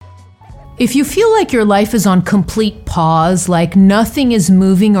If you feel like your life is on complete pause, like nothing is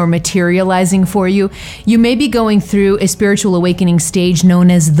moving or materializing for you, you may be going through a spiritual awakening stage known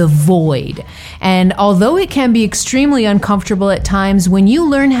as the void. And although it can be extremely uncomfortable at times, when you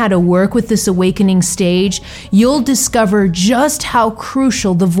learn how to work with this awakening stage, you'll discover just how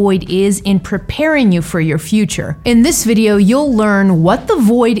crucial the void is in preparing you for your future. In this video, you'll learn what the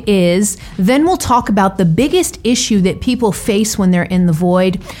void is, then we'll talk about the biggest issue that people face when they're in the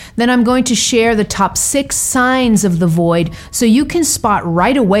void. Then I'm going to share the top 6 signs of the void so you can spot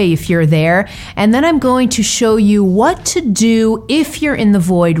right away if you're there. And then I'm going to show you what to do if you're in the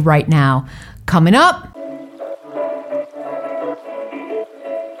void right now. Coming up.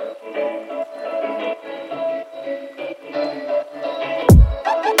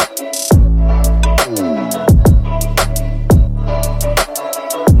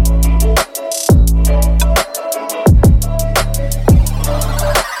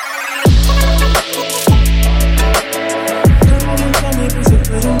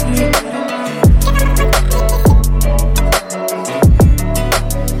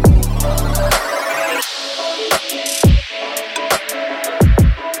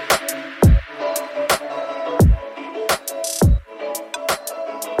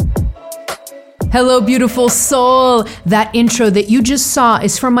 Hello, beautiful soul. That intro that you just saw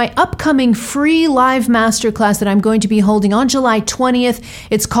is from my upcoming free live masterclass that I'm going to be holding on July 20th.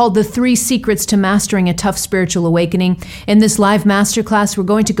 It's called The 3 Secrets to Mastering a Tough Spiritual Awakening. In this live masterclass, we're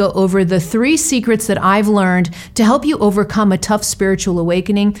going to go over the 3 secrets that I've learned to help you overcome a tough spiritual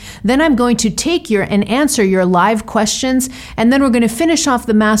awakening. Then I'm going to take and answer your live questions, and then we're going to finish off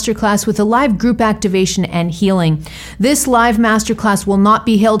the masterclass with a live group activation and healing. This live masterclass will not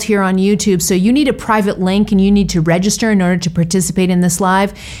be held here on YouTube, so you need a private link and you need to register in order to participate in this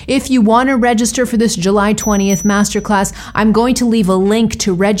live. If you want to register for this July 20th masterclass, I'm going to leave a link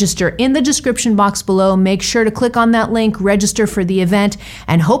to register in the description box below. Make sure to click on that link, register for the event,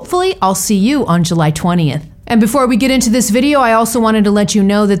 and hopefully I'll see you on July 20th. And before we get into this video, I also wanted to let you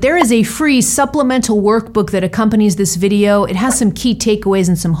know that there is a free supplemental workbook that accompanies this video. It has some key takeaways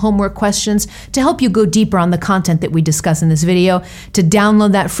and some homework questions to help you go deeper on the content that we discuss in this video. To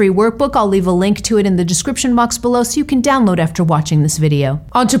download that free workbook, I'll leave a link to it in the description box below so you can download after watching this video.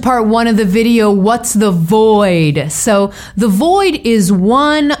 On to part 1 of the video, what's the void? So the void is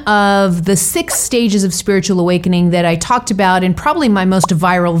one of the 6 stages of spiritual awakening that I talked about in probably my most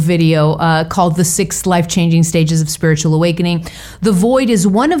viral video called The 6 Life-Changing Stages of Spiritual Awakening. The void is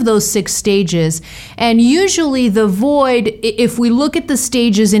one of those 6 stages, and usually the void, if we look at the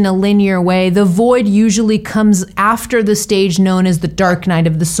stages in a linear way, the void usually comes after the stage known as the dark night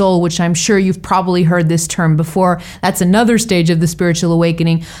of the soul, which I'm sure you've probably heard this term before. That's another stage of the spiritual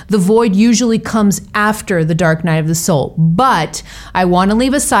awakening. The void usually comes after the dark night of the soul. But I want to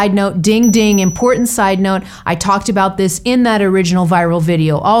leave a side note, ding ding, important side note. I talked about this in that original viral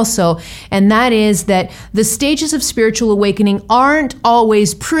video also, and that is that the stages of spiritual awakening aren't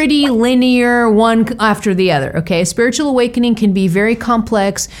always pretty linear, one after the other, okay? Spiritual awakening can be very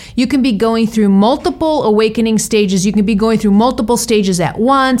complex. You can be going through multiple awakening stages. You can be going through multiple stages at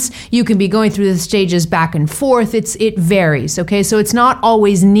once. You can be going through the stages back and forth. It varies, okay? So it's not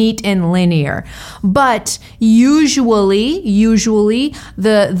always neat and linear. But usually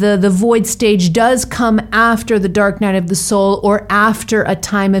the void stage does come after the dark night of the soul or after a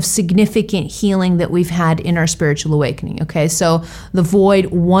time of significant healing that we've had in our spiritual awakening, okay? So the void,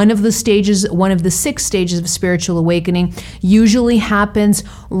 one of the 6 stages of spiritual awakening, usually happens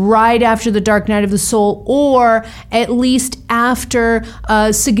right after the dark night of the soul, or at least after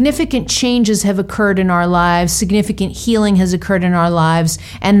significant changes have occurred in our lives, significant healing has occurred in our lives,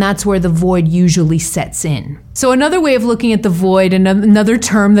 and that's where the void usually sets in. So another way of looking at the void, and another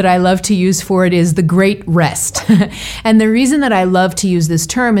term that I love to use for it, is the great rest. And the reason that I love to use this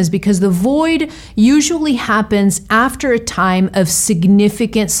term is because the void usually happens after a time of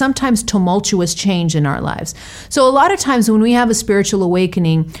significant, sometimes tumultuous change in our lives. So a lot of times when we have a spiritual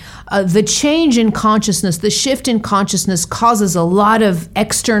awakening, the change in consciousness, the shift in consciousness causes a lot of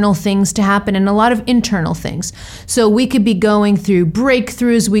external things to happen and a lot of internal things. So we could be going through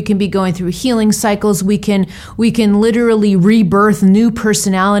breakthroughs, we can be going through healing cycles, we can literally rebirth new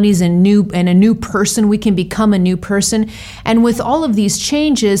personalities and a new person. We can become a new person. And with all of these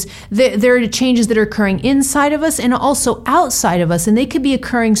changes, there are changes that are occurring inside of us and also outside of us. And they could be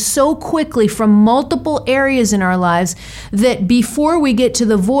occurring so quickly from multiple areas in our lives that before we get to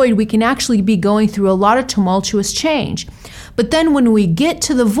the void, we can actually be going through a lot of tumultuous change. But then when we get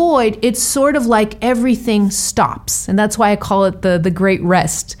to the void, it's sort of like everything stops. And that's why I call it the great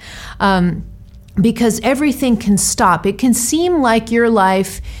rest. because everything can stop. It can seem like your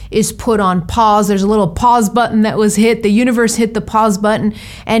life is put on pause. There's a little pause button that was hit. The universe hit the pause button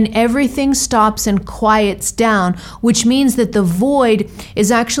and everything stops and quiets down, which means that the void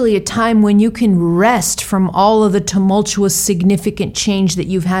is actually a time when you can rest from all of the tumultuous, significant change that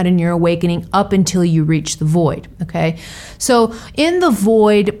you've had in your awakening up until you reach the void. Okay? So in the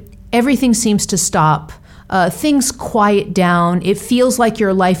void, everything seems to stop. Things quiet down. It feels like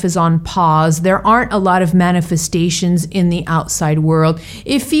your life is on pause. There aren't a lot of manifestations in the outside world.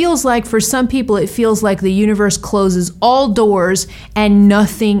 It feels like, for some people, it feels like the universe closes all doors and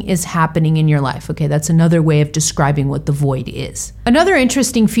nothing is happening in your life. Okay, that's another way of describing what the void is. Another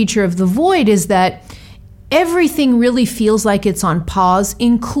interesting feature of the void is that everything really feels like it's on pause,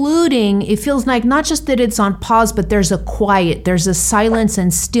 including, it feels like not just that it's on pause, but there's a quiet, there's a silence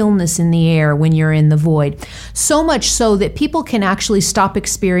and stillness in the air when you're in the void. So much so that people can actually stop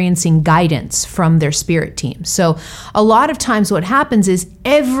experiencing guidance from their spirit team. So a lot of times what happens is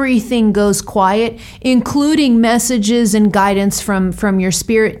everything goes quiet, including messages and guidance from your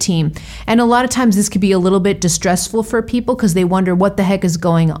spirit team. And a lot of times this could be a little bit distressful for people because they wonder what the heck is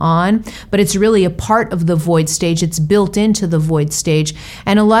going on, but it's really a part of the void stage. It's built into the void stage.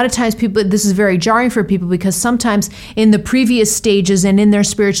 And a lot of times people, this is very jarring for people because sometimes in the previous stages and in their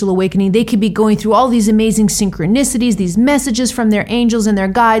spiritual awakening, they could be going through all these amazing synchronicities, these messages from their angels and their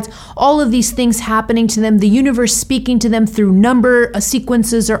guides, all of these things happening to them, the universe speaking to them through number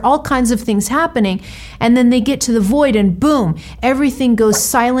sequences or all kinds of things happening. And then they get to the void and boom, everything goes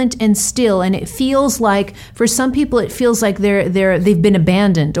silent and still. And it feels like, for some people, it feels like they've been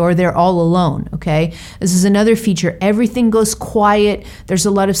abandoned or they're all alone. Okay. This is another feature. Everything goes quiet. There's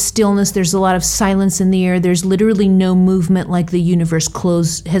a lot of stillness. There's a lot of silence in the air. There's literally no movement, like the universe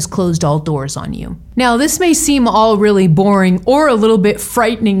has closed all doors on you. Now, this may seem all really boring or a little bit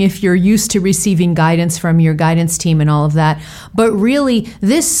frightening if you're used to receiving guidance from your guidance team and all of that, but really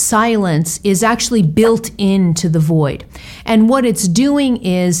this silence is actually built into the void. And what it's doing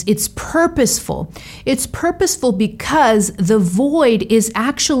is it's purposeful. It's purposeful because the void is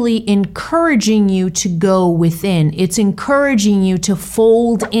actually encouraging you to go within. It's encouraging you to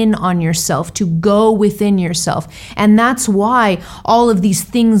fold in on yourself, to go within yourself. And that's why all of these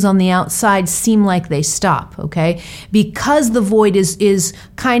things on the outside seem like they stop, okay? Because the void is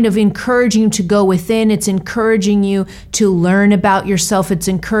kind of encouraging you to go within. It's encouraging you to learn about yourself. It's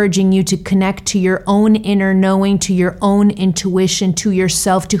encouraging you to connect to your own inner knowing, to your own intuition, to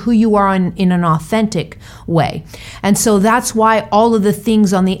yourself, to who you are in an authentic way. And so that's why all of the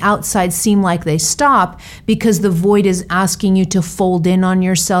things on the outside seem like they stop, because the void is asking you to fold in on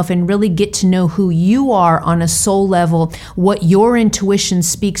yourself and really get to know who you are on a soul level, what your intuition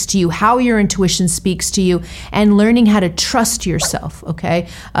speaks to you, how your intuition speaks to you, and learning how to trust yourself, okay?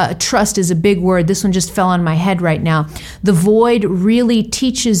 Trust is a big word. This one just fell on my head right now. The void really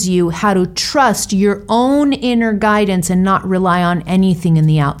teaches you how to trust your own inner guidance and not rely on anything in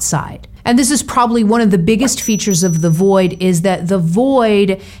the outside. And this is probably one of the biggest features of the void, is that the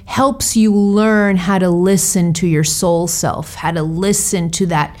void helps you learn how to listen to your soul self, how to listen to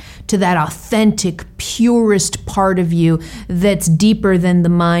that authentic, purest part of you that's deeper than the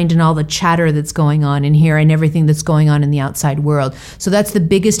mind and all the chatter that's going on in here and everything that's going on in the outside world. So that's the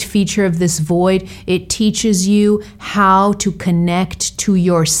biggest feature of this void. It teaches you how to connect to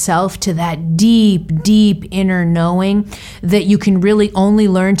yourself, to that deep, deep inner knowing that you can really only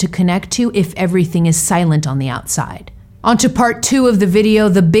learn to connect to if everything is silent on the outside. On to part 2 of the video,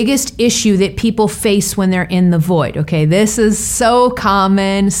 the biggest issue that people face when they're in the void. Okay, this is so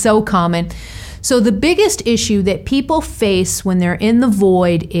common, so common. So the biggest issue that people face when they're in the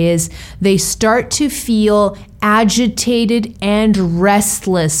void is they start to feel agitated and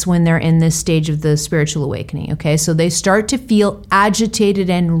restless when they're in this stage of the spiritual awakening, okay? So they start to feel agitated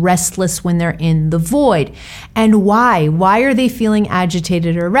and restless when they're in the void. And why? Why are they feeling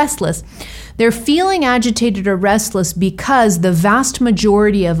agitated or restless? They're feeling agitated or restless because the vast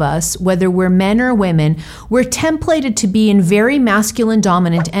majority of us, whether we're men or women, we're templated to be in very masculine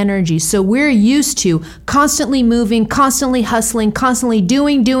dominant energy. So we're used to constantly moving, constantly hustling, constantly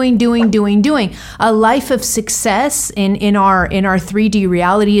doing. A life of success in our 3D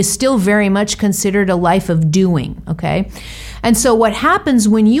reality is still very much considered a life of doing, okay? And so what happens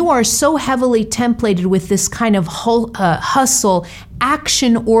when you are so heavily templated with this kind of hustle,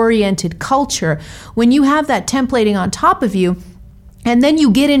 action-oriented culture, when you have that templating on top of you, and then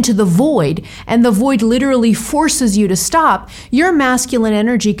you get into the void, and the void literally forces you to stop, your masculine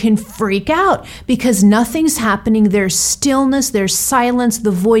energy can freak out because nothing's happening. There's stillness, there's silence.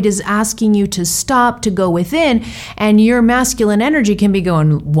 The void is asking you to stop, to go within, and your masculine energy can be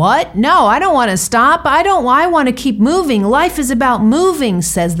going, what? No, I don't want to stop. I want to keep moving. Life is about moving,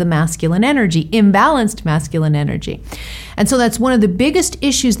 says the masculine energy, imbalanced masculine energy. And so that's one of the biggest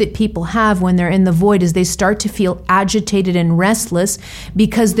issues that people have when they're in the void, is they start to feel agitated and restless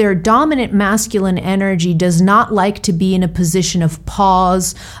because their dominant masculine energy does not like to be in a position of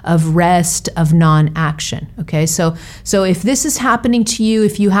pause, of rest, of non-action. Okay, so if this is happening to you,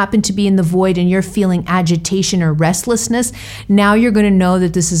 if you happen to be in the void and you're feeling agitation or restlessness, now you're going to know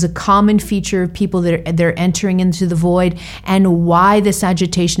that this is a common feature of people that they're entering into the void, and why this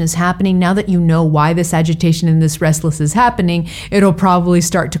agitation is happening. Now that you know why this agitation and this restlessness is happening, it'll probably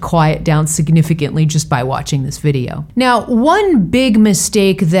start to quiet down significantly just by watching this video. Now, one big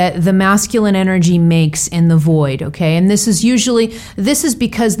mistake that the masculine energy makes in the void, okay, and this is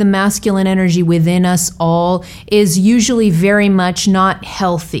because the masculine energy within us all is usually very much not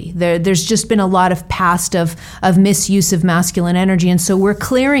healthy. There's just been a lot of past of misuse of masculine energy, and so we're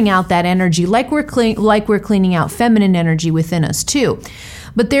clearing out that energy like we're cleaning out feminine energy within us too.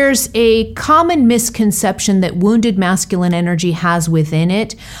 But there's a common misconception that wounded masculine energy has within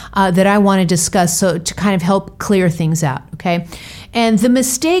it that I want to discuss, so to kind of help clear things out, okay? And the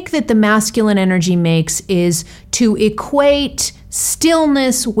mistake that the masculine energy makes is to equate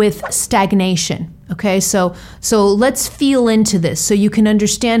stillness with stagnation. Okay, so let's feel into this so you can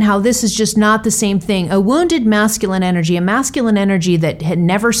understand how this is just not the same thing. A wounded masculine energy, a masculine energy that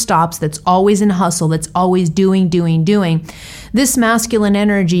never stops, that's always in hustle, that's always doing. This masculine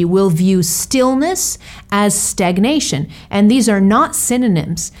energy will view stillness as stagnation, and these are not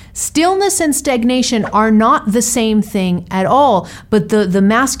synonyms. Stillness and stagnation are not the same thing at all, but the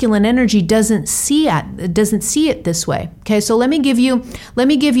masculine energy doesn't see it this way. Okay, so let me give you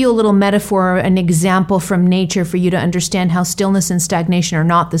a little metaphor, an example from nature for you to understand how stillness and stagnation are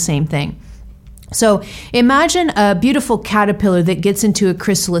not the same thing. So imagine a beautiful caterpillar that gets into a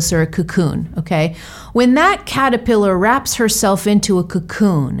chrysalis or a cocoon, okay? When that caterpillar wraps herself into a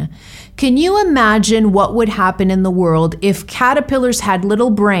cocoon, can you imagine what would happen in the world if caterpillars had little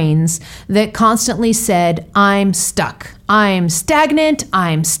brains that constantly said, I'm stuck, I'm stagnant,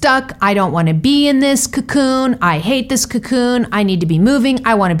 I'm stuck, I don't want to be in this cocoon, I hate this cocoon, I need to be moving,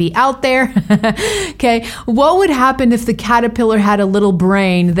 I want to be out there? Okay, what would happen if the caterpillar had a little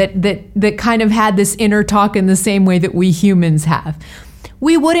brain that kind of had this inner talk in the same way that we humans have?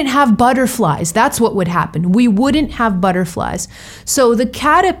 We wouldn't have butterflies. That's what would happen. We wouldn't have butterflies. So the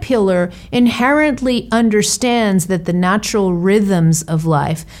caterpillar inherently understands that the natural rhythms of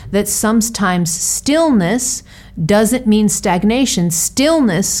life, that sometimes stillness doesn't mean stagnation.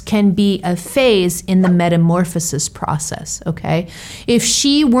 Stillness can be a phase in the metamorphosis process, okay? If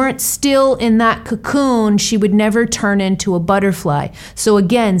she weren't still in that cocoon, she would never turn into a butterfly. So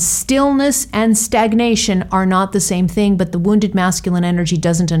again, stillness and stagnation are not the same thing, but the wounded masculine energy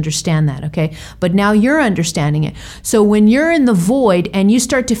doesn't understand that, okay? But now you're understanding it. So when you're in the void and you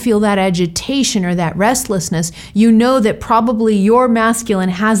start to feel that agitation or that restlessness, you know that probably your masculine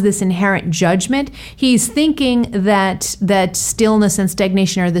has this inherent judgment. He's thinking that stillness and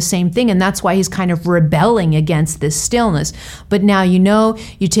stagnation are the same thing, and that's why he's kind of rebelling against this stillness. But now you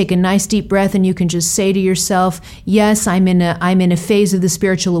take a nice deep breath and you can just say to yourself, yes, I'm in a phase of the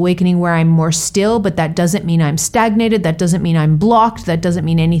spiritual awakening where I'm more still, but that doesn't mean I'm stagnated, that doesn't mean I'm blocked, that doesn't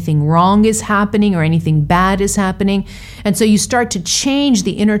mean anything wrong is happening or anything bad is happening. And so you start to change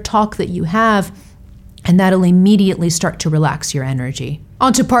the inner talk that you have, and that'll immediately start to relax your energy.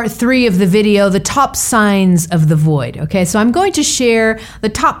 On to part 3 of the video, the top signs of the void. Okay, so I'm going to share the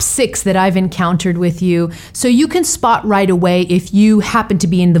top 6 that I've encountered with you so you can spot right away if you happen to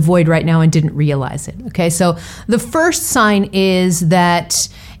be in the void right now and didn't realize it. Okay, so the first sign is that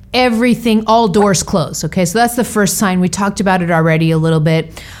all doors close. Okay, so that's the first sign. We talked about it already a little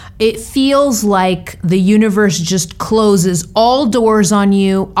bit. It feels like the universe just closes all doors on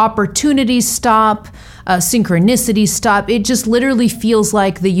you, opportunities stop, synchronicities stop. It just literally feels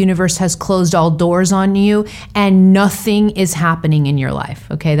like the universe has closed all doors on you and nothing is happening in your life.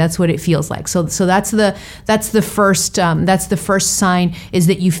 Okay, that's what it feels like. So that's the first sign, is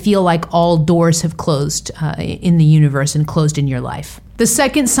that you feel like all doors have closed in the universe and closed in your life. The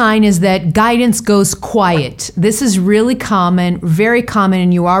second sign is that guidance goes quiet. This is really common, very common,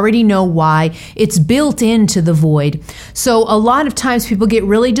 and you already know why. It's built into the void. So a lot of times people get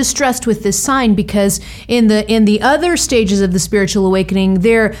really distressed with this sign because in the other stages of the spiritual awakening,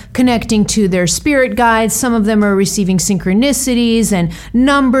 they're connecting to their spirit guides. Some of them are receiving synchronicities and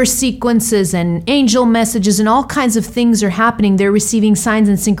number sequences and angel messages, and all kinds of things are happening. They're receiving signs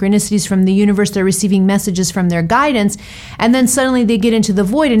and synchronicities from the universe. They're receiving messages from their guidance. And then suddenly they get into the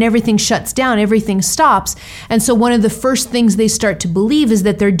void and everything shuts down, everything stops. And so one of the first things they start to believe is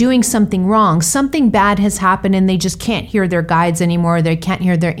that they're doing something wrong. Something bad has happened and they just can't hear their guides anymore. They can't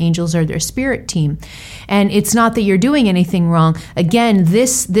hear their angels or their spirit team. And it's not that you're doing anything wrong. Again,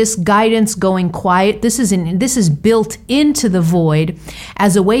 this guidance going quiet, this is built into the void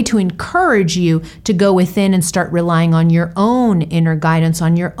as a way to encourage you to go within and start relying on your own inner guidance,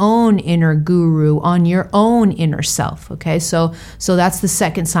 on your own inner guru, on your own inner self. Okay, so that's the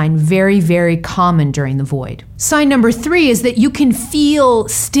second sign, very, very common during the void. Sign number 3 is that you can feel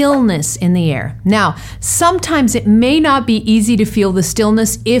stillness in the air. Now, sometimes it may not be easy to feel the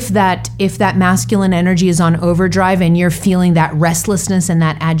stillness if that masculine energy is on overdrive and you're feeling that restlessness and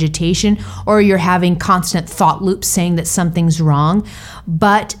that agitation, or you're having constant thought loops saying that something's wrong.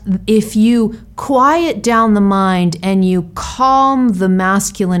 But if you quiet down the mind and you calm the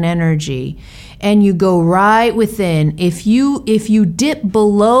masculine energy, and you go right within, if you dip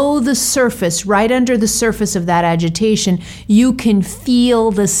below the surface, right under the surface of that agitation, you can feel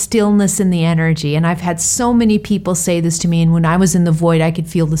the stillness in the energy. And I've had so many people say this to me, and when I was in the void, I could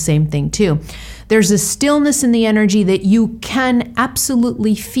feel the same thing too. There's a stillness in the energy that you can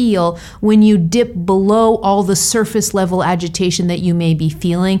absolutely feel when you dip below all the surface level agitation that you may be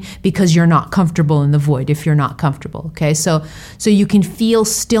feeling because you're not comfortable in the void if you're not comfortable, okay? So you can feel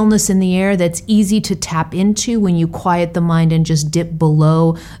stillness in the air that's easy to tap into when you quiet the mind and just dip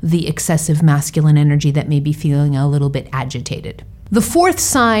below the excessive masculine energy that may be feeling a little bit agitated. The fourth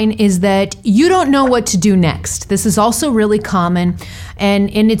sign is that you don't know what to do next. This is also really common,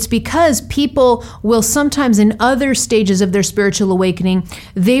 and it's because people will sometimes in other stages of their spiritual awakening,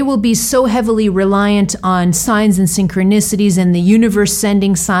 they will be so heavily reliant on signs and synchronicities and the universe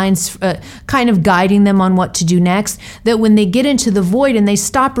sending signs, kind of guiding them on what to do next, that when they get into the void and they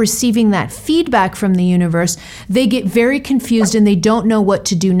stop receiving that feedback from the universe, they get very confused and they don't know what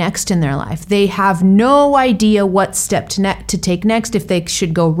to do next in their life. They have no idea what step to take next, if they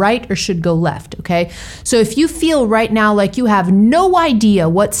should go right or should go left, okay? So if you feel right now like you have no idea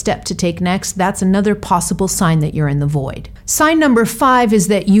what step to take next, that's another possible sign that you're in the void. Sign number 5 is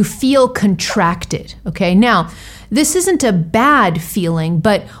that you feel contracted, okay? Now, this isn't a bad feeling,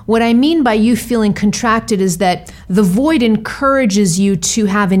 but what I mean by you feeling contracted is that the void encourages you to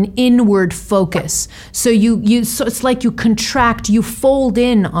have an inward focus. So so it's like you contract, you fold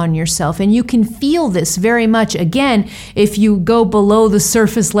in on yourself, and you can feel this very much, again, if you go below the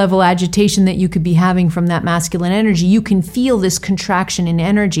surface level agitation that you could be having from that masculine energy, you can feel this contraction in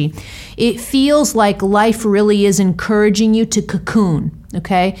energy. It feels like life really is encouraging you to cocoon.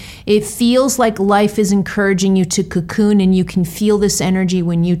 Okay, it feels like life is encouraging you to cocoon, and you can feel this energy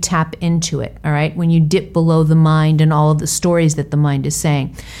when you tap into it, all right, when you dip below the mind and all of the stories that the mind is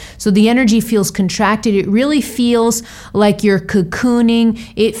saying. So the energy feels contracted. It really feels like you're cocooning.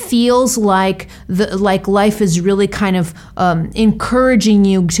 It feels like life is really kind of encouraging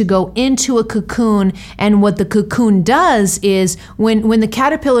you to go into a cocoon. And what the cocoon does is when the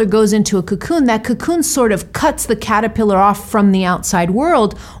caterpillar goes into a cocoon, that cocoon sort of cuts the caterpillar off from the outside world.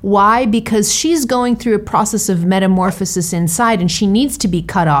 Why? Because she's going through a process of metamorphosis inside, and she needs to be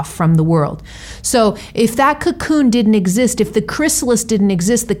cut off from the world. So if that cocoon didn't exist, if the chrysalis didn't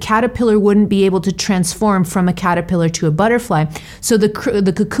exist, the caterpillar wouldn't be able to transform from a caterpillar to a butterfly. So the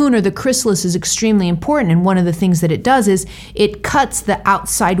cocoon or the chrysalis is extremely important, and one of the things that it does is it cuts the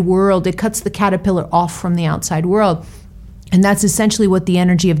outside world. It cuts the caterpillar off from the outside world. And that's essentially what the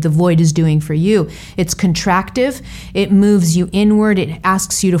energy of the void is doing for you. It's contractive. It moves you inward. It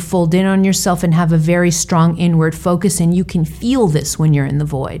asks you to fold in on yourself and have a very strong inward focus. And you can feel this when you're in the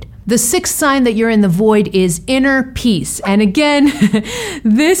void. The sixth sign that you're in the void is inner peace. And again,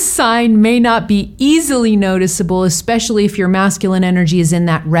 this sign may not be easily noticeable, especially if your masculine energy is in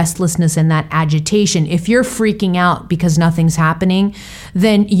that restlessness and that agitation. If you're freaking out because nothing's happening,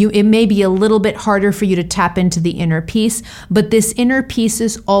 then it may be a little bit harder for you to tap into the inner peace. But this inner peace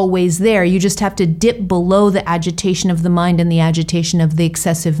is always there. You just have to dip below the agitation of the mind and the agitation of the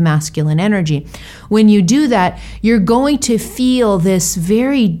excessive masculine energy. When you do that, you're going to feel this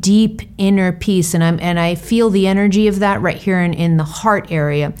very deep deep inner peace. And I feel the energy of that right here in the heart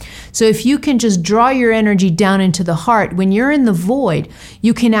area. So if you can just draw your energy down into the heart, when you're in the void,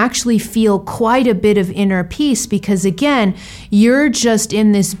 you can actually feel quite a bit of inner peace, because again, you're just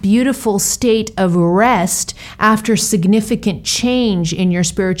in this beautiful state of rest after significant change in your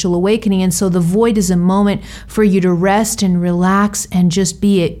spiritual awakening. And so the void is a moment for you to rest and relax and just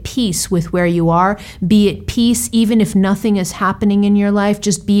be at peace with where you are. Be at peace even if nothing is happening in your life.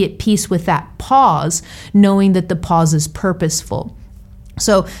 Just be at peace with that pause, knowing that the pause is purposeful.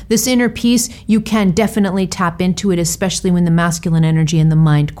 So this inner peace, you can definitely tap into it, especially when the masculine energy and the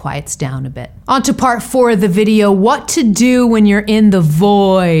mind quiets down a bit. On to part 4 of the video, what to do when you're in the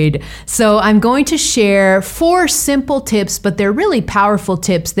void. So I'm going to share 4 simple tips, but they're really powerful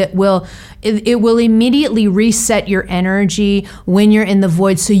tips that will immediately reset your energy when you're in the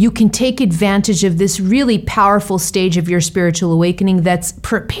void, so you can take advantage of this really powerful stage of your spiritual awakening that's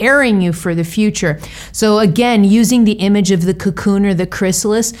preparing you for the future. So again, using the image of the cocoon or the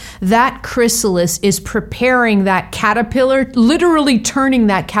chrysalis, that chrysalis is preparing that caterpillar, literally turning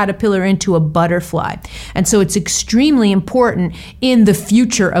that caterpillar into a butterfly. And so it's extremely important in the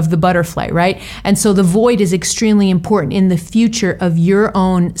future of the butterfly, right? And so the void is extremely important in the future of your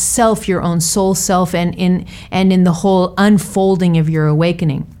own self, your own soul self, and in the whole unfolding of your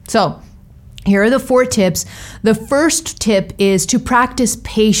awakening. So here are the 4 tips. The first tip is to practice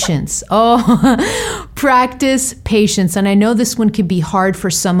patience. Practice patience. And I know this one can be hard for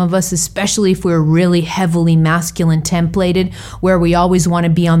some of us, especially if we're really heavily masculine templated, where we always want to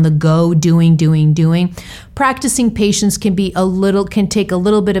be on the go, doing. Practicing patience can take a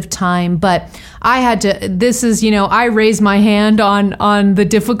little bit of time, but I raise my hand on the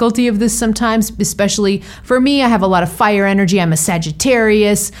difficulty of this sometimes, especially for me. I have a lot of fire energy. I'm a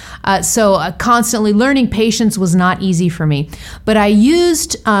Sagittarius. So constantly learning patience was not easy for me. But I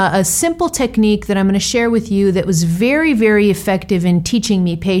used a simple technique that I'm going to share with you that was very, very effective in teaching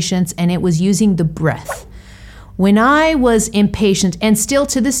me patience, and it was using the breath. When I was impatient, and still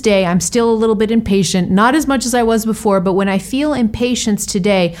to this day, I'm still a little bit impatient, not as much as I was before, but when I feel impatience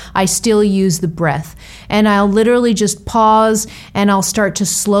today, I still use the breath. And I'll literally just pause, and I'll start to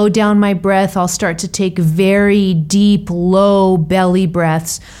slow down my breath. I'll start to take very deep, low belly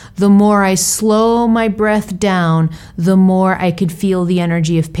breaths. The more I slow my breath down, the more I could feel the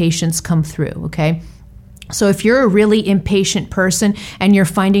energy of patience come through, okay? So if you're a really impatient person and you're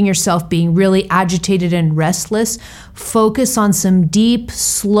finding yourself being really agitated and restless, focus on some deep,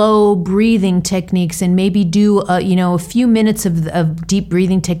 slow breathing techniques, and maybe do a few minutes of deep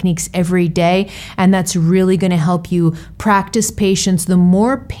breathing techniques every day. And that's really going to help you practice patience. The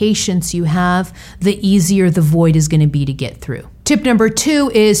more patience you have, the easier the void is going to be to get through. Tip number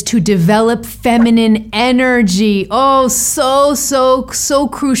 2 is to develop feminine energy. Oh, so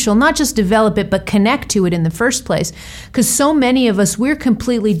crucial. Not just develop it, but connect to it in the first place. Because so many of us, we're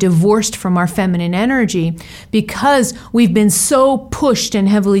completely divorced from our feminine energy because we've been so pushed and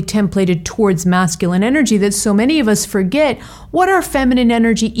heavily templated towards masculine energy that so many of us forget what our feminine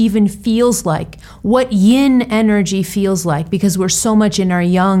energy even feels like, what yin energy feels like, because we're so much in our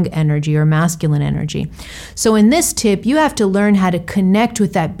yang energy or masculine energy. So in this tip, you have to learn how to connect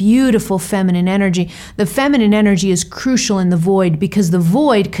with that beautiful feminine energy. The feminine energy is crucial in the void because the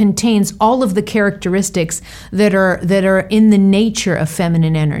void contains all of the characteristics that are in the nature of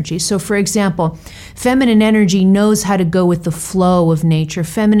feminine energy. So for example, feminine energy knows how to go with the flow of nature.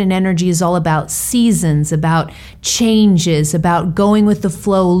 Feminine energy is all about seasons, about changes, about going with the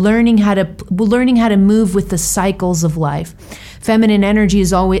flow, learning how to move with the cycles of life. Feminine energy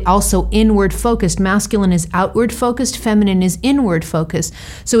is always also inward focused. Masculine is outward focused. Feminine is inward focused.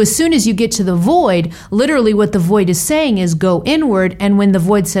 So as soon as you get to the void, literally what the void is saying is go inward. And when the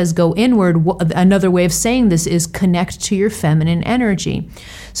void says go inward, another way of saying this is connect to your feminine energy.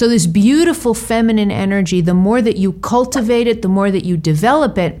 So this beautiful feminine energy, the more that you cultivate it, the more that you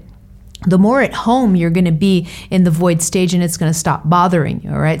develop it, the more at home you're going to be in the void stage, and it's going to stop bothering you,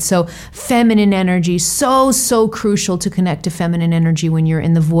 all right? So feminine energy, so crucial to connect to feminine energy when you're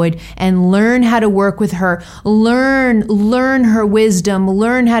in the void, and learn how to work with her, learn her wisdom,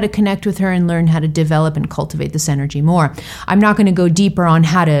 learn how to connect with her, and learn how to develop and cultivate this energy more. I'm not going to go deeper on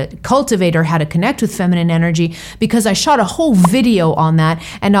how to cultivate or how to connect with feminine energy because I shot a whole video on that,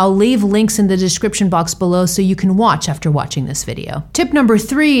 and I'll leave links in the description box below so you can watch after watching this video. Tip number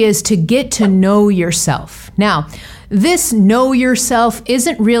 3 is to get to know yourself. Now, this know yourself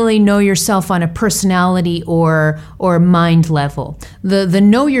isn't really know yourself on a personality or mind level. The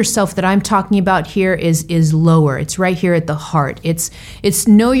know yourself that I'm talking about here is lower. It's right here at the heart. It's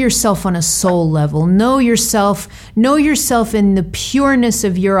know yourself on a soul level. Know yourself in the pureness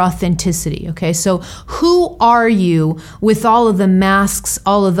of your authenticity. Okay, so who are you with all of the masks,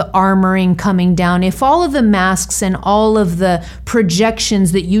 all of the armoring coming down? If all of the masks and all of the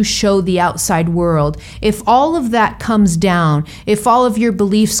projections that you show the outside world, if all of that comes down, if all of your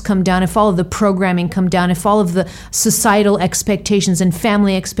beliefs come down, if all of the programming come down, if all of the societal expectations and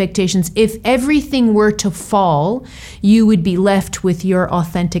family expectations, if everything were to fall, you would be left with your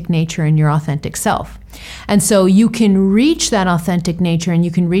authentic nature and your authentic self. And so you can reach that authentic nature and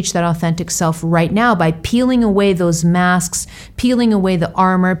you can reach that authentic self right now by peeling away those masks, peeling away the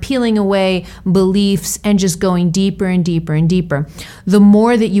armor, peeling away beliefs, and just going deeper and deeper and deeper. The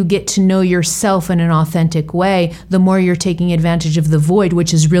more that you get to know yourself in an authentic way, the more you're taking advantage of the void,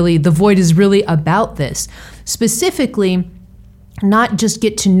 the void is really about this. Specifically, not just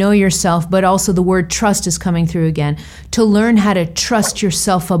get to know yourself, but also the word trust is coming through again. To learn how to trust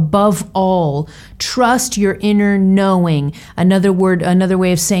yourself above all. Trust your inner knowing. Another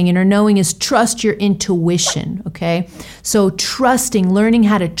way of saying inner knowing is trust your intuition, okay? So learning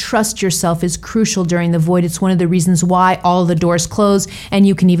how to trust yourself is crucial during the void. It's one of the reasons why all the doors close and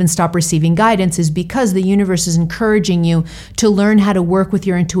you can even stop receiving guidance, is because the universe is encouraging you to learn how to work with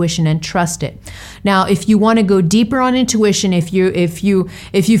your intuition and trust it. Now, if you want to go deeper on intuition, if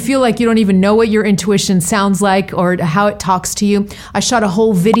you feel like you don't even know what your intuition sounds like or how it talks to you, I shot a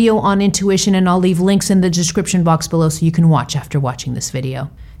whole video on intuition and I'll leave links in the description box below so you can watch after watching this video.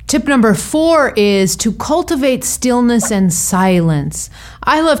 Tip number 4 is to cultivate stillness and silence.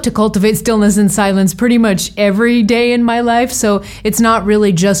 I love to cultivate stillness and silence pretty much every day in my life, so it's not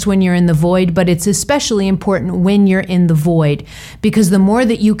really just when you're in the void, but it's especially important when you're in the void, because the more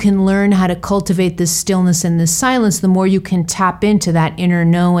that you can learn how to cultivate this stillness and this silence, the more you can tap into that inner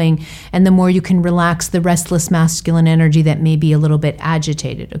knowing, and the more you can relax the restless masculine energy that may be a little bit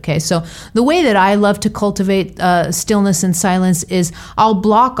agitated. Okay, so the way that I love to cultivate stillness and silence is I'll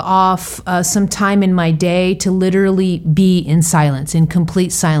block off some time in my day to literally be in silence, in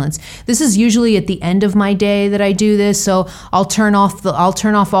complete silence. This is usually at the end of my day that I do this. So I'll turn off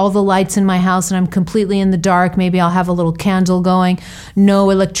all the lights in my house and I'm completely in the dark. Maybe I'll have a little candle going,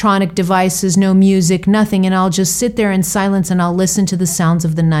 no electronic devices, no music, nothing. And I'll just sit there in silence and I'll listen to the sounds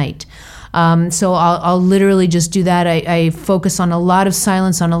of the night. So I'll literally just do that. I focus on a lot of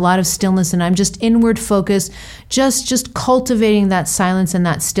silence, on a lot of stillness, and I'm just inward focused, just cultivating that silence and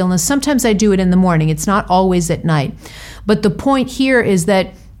that stillness. Sometimes I do it in the morning. It's not always at night. But the point here is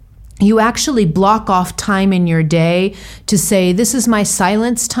that you actually block off time in your day to say, this is my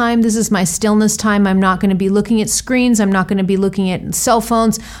silence time, this is my stillness time. I'm not going to be looking at screens. I'm not going to be looking at cell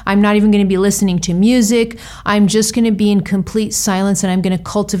phones. I'm not even going to be listening to music. I'm just going to be in complete silence, and I'm going to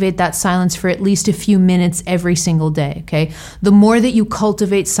cultivate that silence for at least a few minutes every single day, okay? The more that you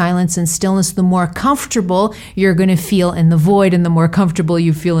cultivate silence and stillness, the more comfortable you're going to feel in the void, and the more comfortable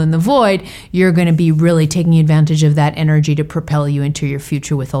you feel in the void, you're going to be really taking advantage of that energy to propel you into your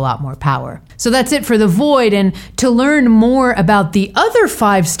future with a lot more power. So that's it for the void. And to learn more about the other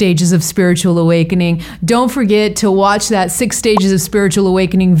 5 stages of spiritual awakening, don't forget to watch that 6 stages of spiritual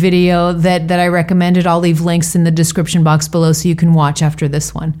awakening video that I recommended. I'll leave links in the description box below so you can watch after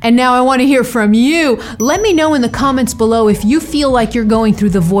this one. And now I want to hear from you. Let me know in the comments below if you feel like you're going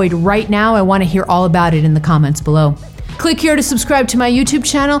through the void right now. I want to hear all about it in the comments below. Click here to subscribe to my YouTube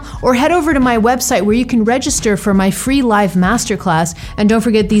channel, or head over to my website where you can register for my free live masterclass. And don't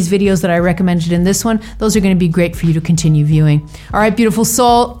forget these videos that I recommended in this one. Those are going to be great for you to continue viewing. All right, beautiful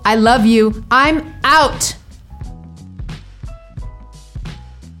soul, I love you. I'm out.